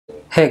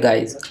Hey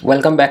guys,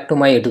 welcome back to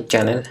my YouTube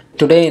channel.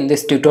 Today in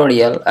this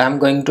tutorial I am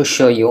going to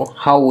show you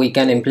how we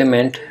can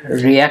implement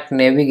React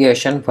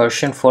Navigation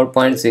version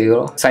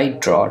 4.0 side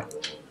drawer.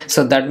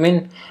 So that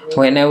means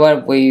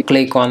whenever we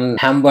click on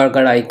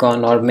hamburger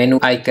icon or menu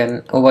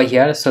icon over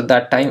here, so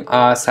that time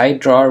our side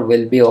drawer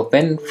will be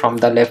open from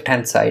the left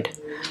hand side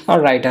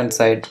or right hand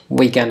side.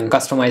 We can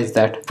customize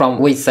that from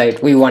which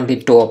side we want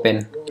it to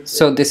open.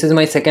 So this is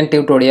my second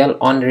tutorial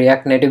on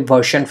React Native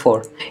version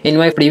 4. In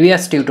my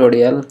previous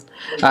tutorial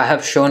I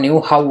have shown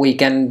you how we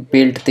can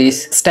build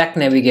this stack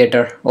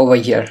navigator over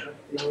here.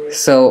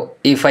 So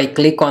if I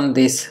click on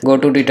this go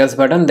to details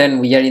button, then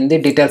we are in the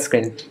details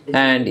screen,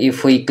 and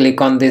if we click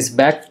on this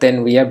back,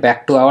 then we are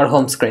back to our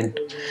home screen.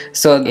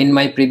 So in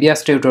my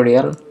previous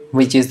tutorial,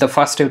 which is the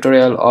first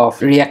tutorial of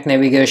React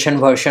Navigation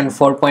version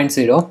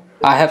 4.0,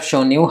 I have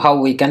shown you how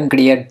we can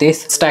create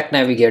this stack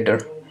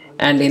navigator,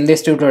 and in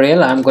this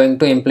tutorial I am going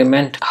to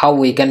implement how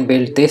we can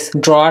build this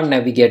drawer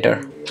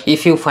navigator.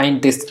 If you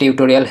find this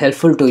tutorial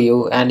helpful to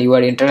you and you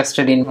are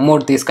interested in more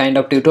this kind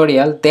of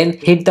tutorial, then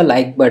hit the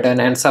like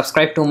button and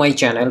subscribe to my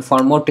channel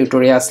for more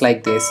tutorials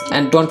like this,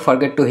 and don't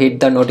forget to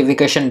hit the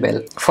notification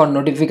bell for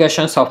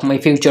notifications of my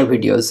future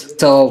videos.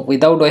 So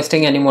without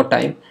wasting any more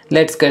time,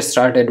 let's get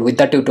started with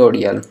the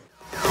tutorial.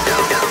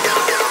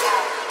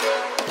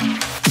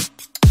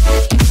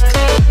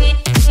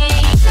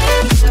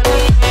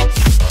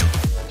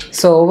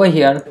 So over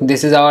here,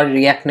 this is our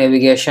React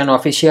Navigation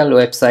official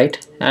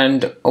website,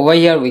 and over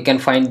here we can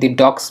find the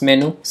docs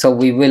menu. So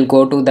we will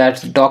go to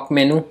that doc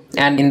menu,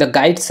 and in the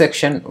guide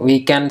section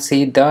we can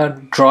see the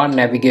drawer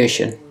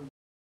navigation,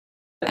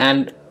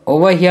 and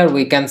over here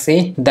we can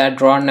see that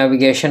drawer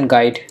navigation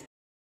guide.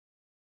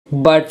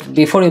 But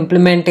before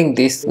implementing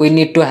this, we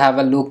need to have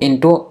a look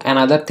into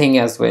another thing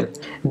as well.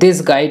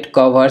 This guide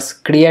covers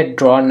create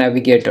drawer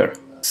navigator,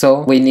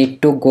 so we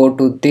need to go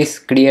to this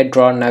create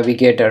drawer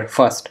navigator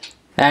first.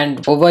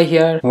 And over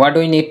here, what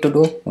we need to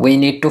do? We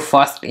need to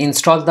first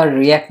install the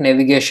React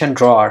Navigation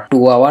drawer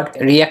to our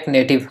React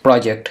Native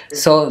project.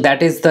 So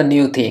that is the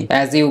new thing.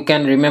 As you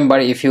can remember,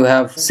 if you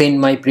have seen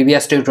my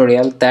previous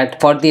tutorial,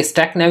 that for the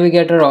stack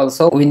navigator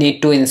also we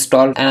need to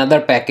install another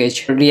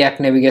package,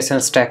 React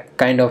Navigation stack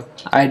kind of.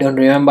 I don't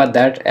remember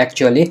that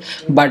actually,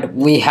 but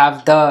we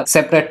have the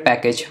separate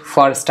package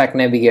for stack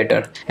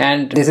navigator,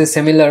 and this is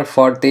similar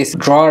for this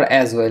drawer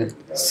as well.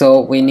 So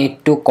we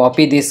need to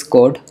copy this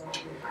code,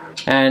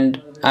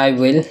 and I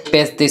will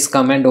paste this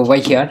command over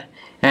here.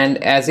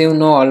 And as you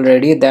know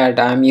already that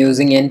I am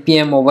using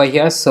npm over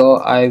here, so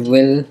I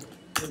will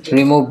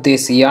remove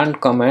this yarn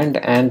command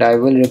and I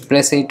will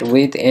replace it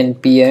with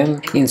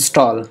npm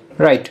install,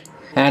 right?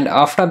 And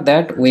after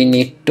that we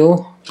need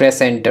to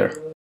press enter.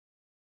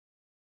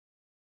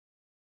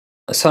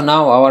 So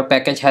now our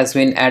package has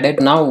been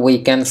added. Now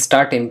we can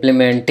start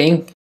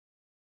implementing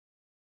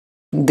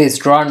this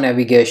drawer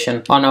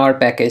navigation on our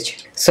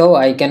package. So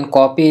I can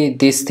copy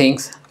these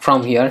things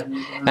from here,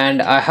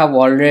 and I have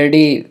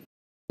already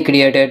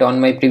created on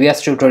my previous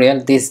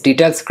tutorial this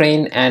detail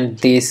screen and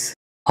this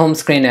home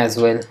screen as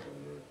well,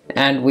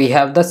 and we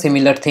have the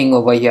similar thing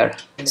over here.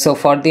 So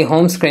for the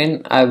home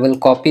screen I will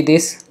copy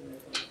this,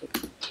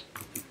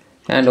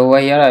 and over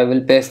here I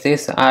will paste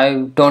this.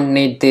 I don't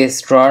need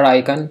this drawer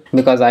icon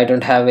because I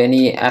don't have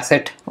any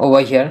asset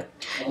over here,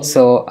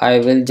 so I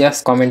will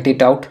just comment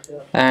it out.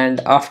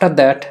 And after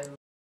that,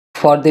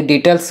 for the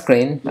detail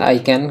screen I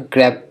can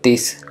grab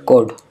this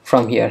code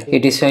from here.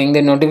 It is showing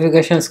the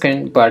notification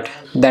screen, but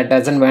that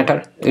doesn't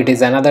matter, it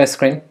is another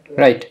screen,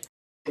 right?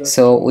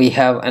 So we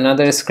have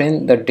another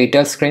screen, the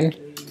detail screen,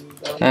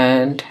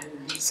 and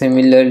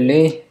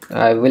similarly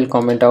I will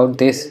comment out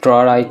this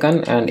drawer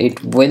icon and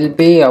it will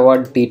be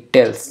our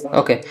details.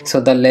 Okay, so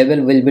the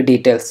label will be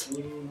details.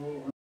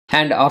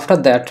 And after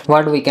that,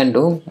 what we can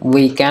do,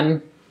 we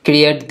can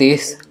create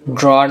this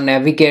drawer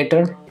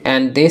navigator,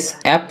 and this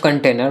app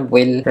container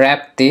will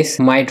wrap this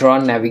my drawer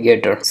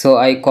navigator. So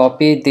I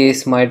copy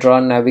this my drawer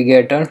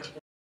navigator,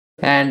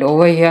 and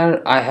over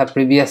here I have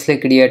previously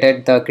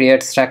created the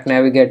create stack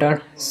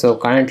navigator. So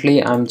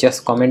currently I'm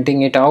just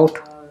commenting it out,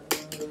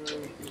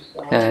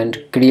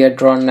 and create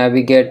drawer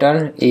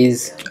navigator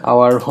is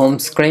our home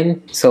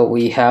screen. So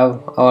we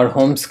have our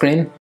home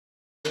screen.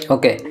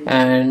 Okay,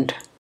 and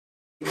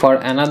for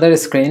another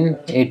screen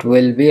it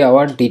will be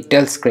our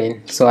detail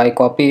screen. So I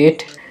copy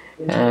it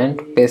and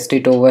paste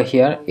it over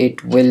here.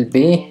 It will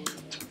be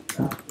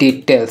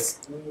details,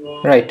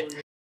 right?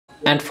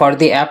 And for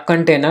the app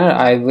container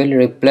I will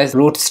replace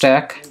root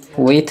stack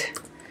with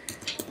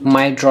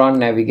my drawer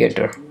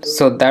navigator.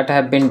 So that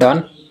have been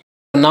done.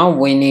 Now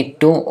we need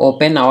to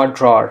open our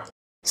drawer.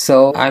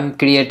 So I'm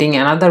creating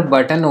another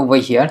button over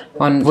here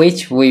on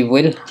which we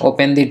will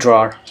open the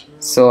drawer.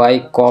 So I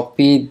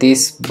copy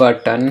this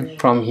button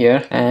from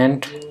here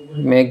and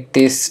make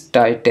this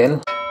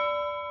title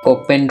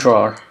open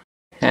drawer,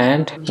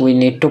 and we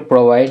need to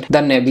provide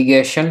the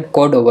navigation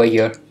code over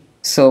here.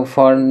 So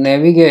for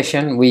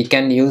navigation we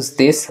can use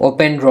this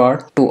open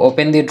drawer to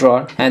open the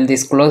drawer and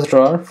this close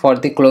drawer for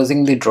the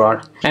closing the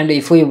drawer. And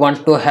if we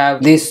want to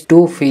have these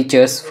two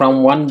features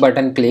from one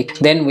button click,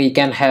 then we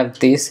can have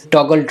this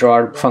toggle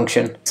drawer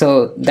function.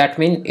 So that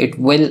means it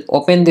will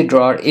open the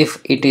drawer if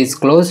it is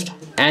closed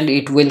and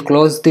it will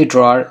close the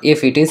drawer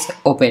if it is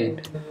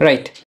opened,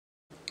 right?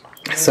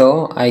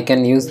 So I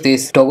can use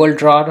this toggle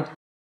drawer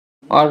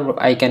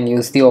or I can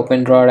use the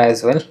open drawer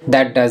as well.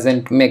 That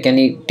doesn't make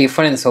any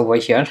difference over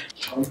here.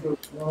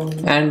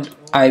 And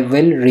I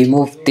will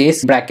remove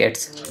these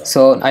brackets.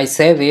 So I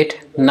save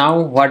it. Now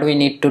what we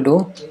need to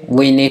do,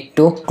 we need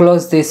to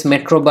close this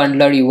Metro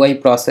Bundler UI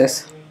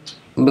process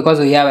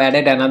because we have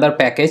added another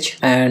package,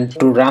 and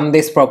to run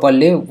this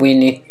properly we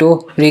need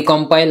to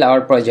recompile our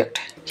project.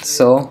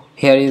 So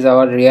here is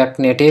our React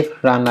Native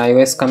run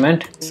iOS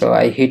command. So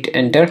I hit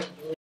enter.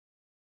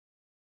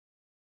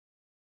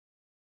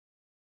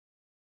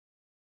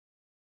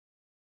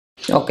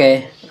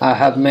 Okay, I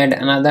have made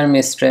another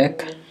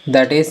mistake,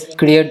 that is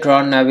create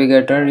drawer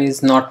navigator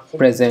is not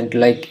present,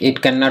 like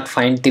it cannot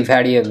find the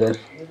variable.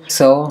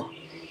 So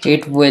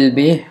it will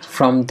be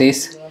from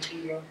this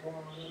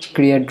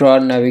create drawer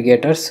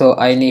navigator, so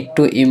I need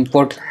to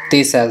import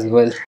this as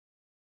well.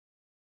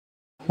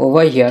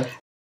 Over here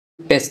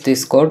paste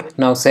this code,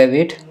 now save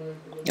it.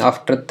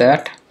 After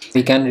that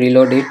we can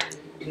reload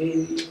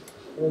it.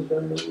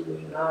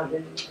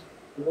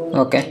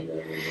 Okay,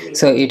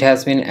 so it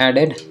has been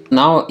added.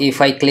 Now if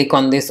I click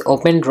on this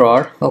open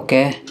drawer,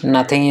 okay,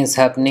 nothing is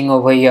happening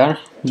over here,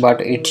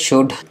 but it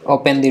should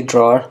open the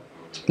drawer.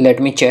 Let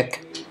me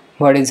check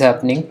what is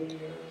happening.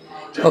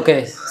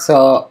 Okay,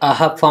 so I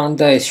have found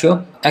the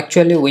issue.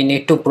 Actually we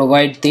need to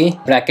provide the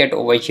bracket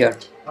over here.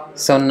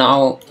 So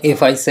now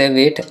if I save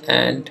it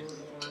and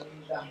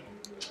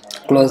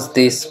close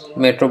this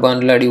Metro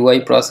Bundler UI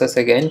process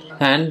again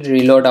and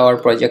reload our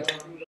project.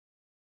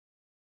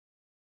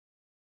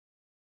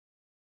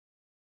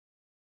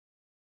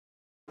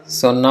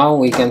 So now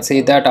we can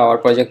see that our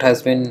project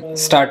has been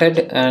started,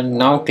 and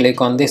now click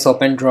on this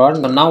open drawer.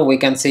 Now we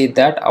can see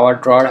that our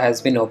drawer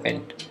has been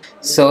opened.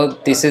 So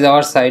this is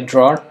our side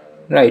drawer,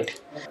 right?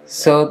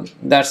 So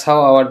that's how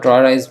our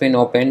drawer has been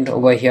opened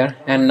over here.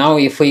 And now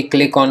if we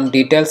click on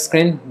detail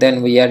screen,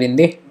 then we are in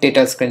the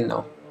detail screen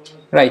now,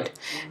 right?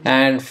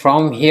 And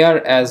from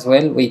here as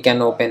well we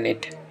can open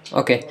it.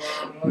 Okay,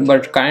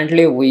 but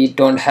currently we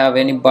don't have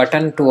any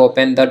button to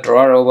open the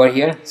drawer over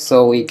here,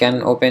 so we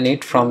can open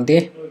it from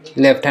the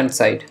left hand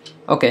side.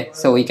 Okay,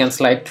 so we can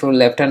slide through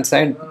left hand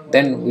side,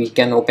 then we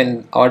can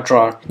open our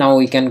drawer. Now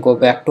we can go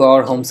back to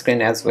our home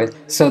screen as well.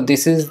 So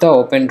this is the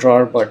open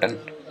drawer button,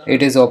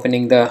 it is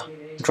opening the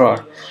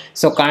drawer.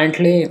 So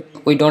currently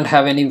we don't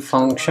have any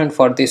function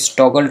for this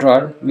toggle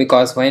drawer,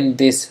 because when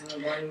this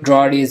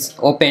drawer is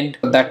opened,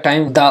 that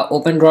time the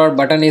open drawer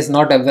button is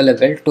not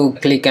available to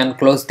click and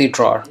close the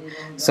drawer.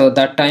 So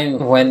that time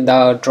when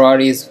the drawer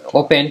is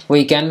open,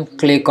 we can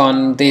click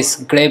on this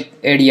gray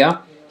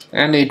area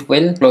and it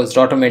will close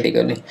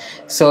automatically.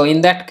 So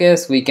in that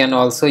case we can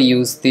also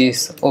use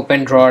this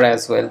open drawer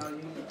as well,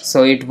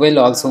 so it will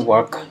also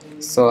work.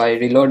 So I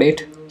reload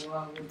it,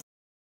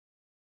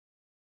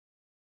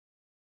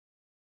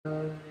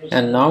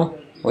 and now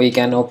we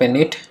can open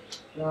it.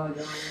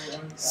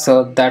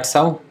 So that's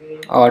how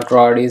our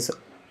drawer is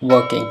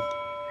working,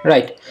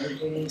 right?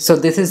 So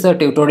this is the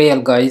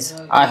tutorial, guys.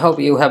 I hope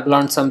you have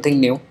learned something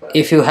new.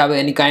 If you have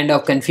any kind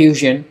of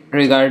confusion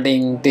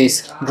regarding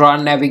this drawer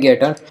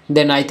navigator,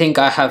 then I think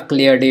I have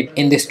cleared it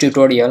in this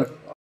tutorial.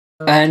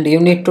 And you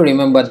need to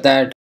remember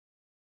that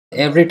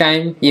every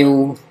time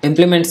you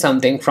implement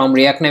something from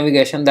React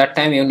Navigation, that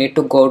time you need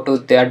to go to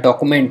their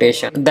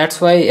documentation. That's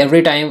why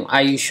every time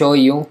I show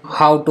you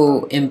how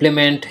to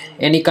implement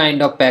any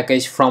kind of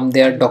package from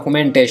their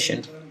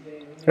documentation,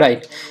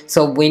 right?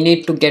 So we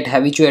need to get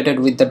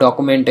habituated with the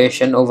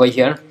documentation over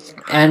here,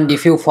 and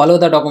if you follow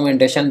the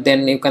documentation,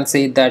 then you can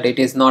see that it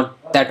is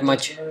not that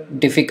much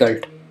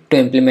difficult to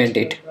implement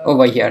it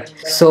over here.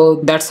 So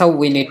that's how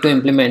we need to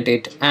implement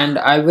it, and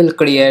I will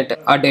create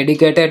a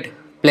dedicated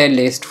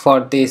playlist for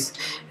this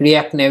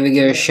React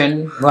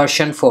Navigation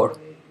version 4.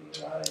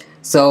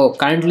 So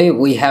currently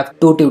we have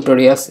 2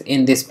 tutorials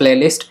in this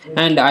playlist,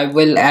 and I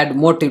will add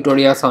more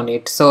tutorials on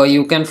it. So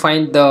you can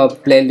find the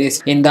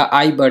playlist in the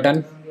I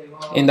button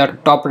in the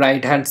top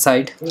right hand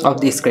side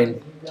of the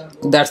screen.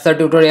 That's the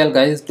tutorial,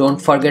 guys.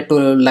 Don't forget to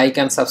like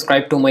and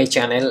subscribe to my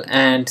channel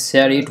and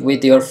share it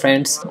with your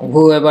friends,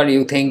 whoever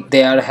you think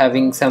they are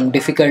having some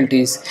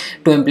difficulties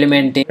to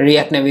implementing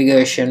React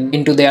Navigation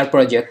into their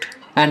project.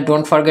 And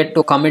don't forget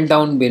to comment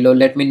down below,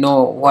 let me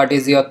know what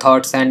is your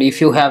thoughts, and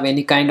if you have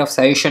any kind of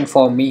suggestion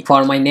for me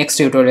for my next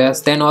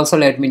tutorials, then also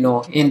let me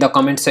know in the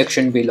comment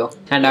section below,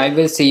 and I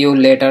will see you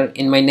later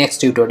in my next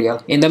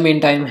tutorial. In the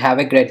meantime, have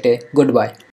a great day. Goodbye.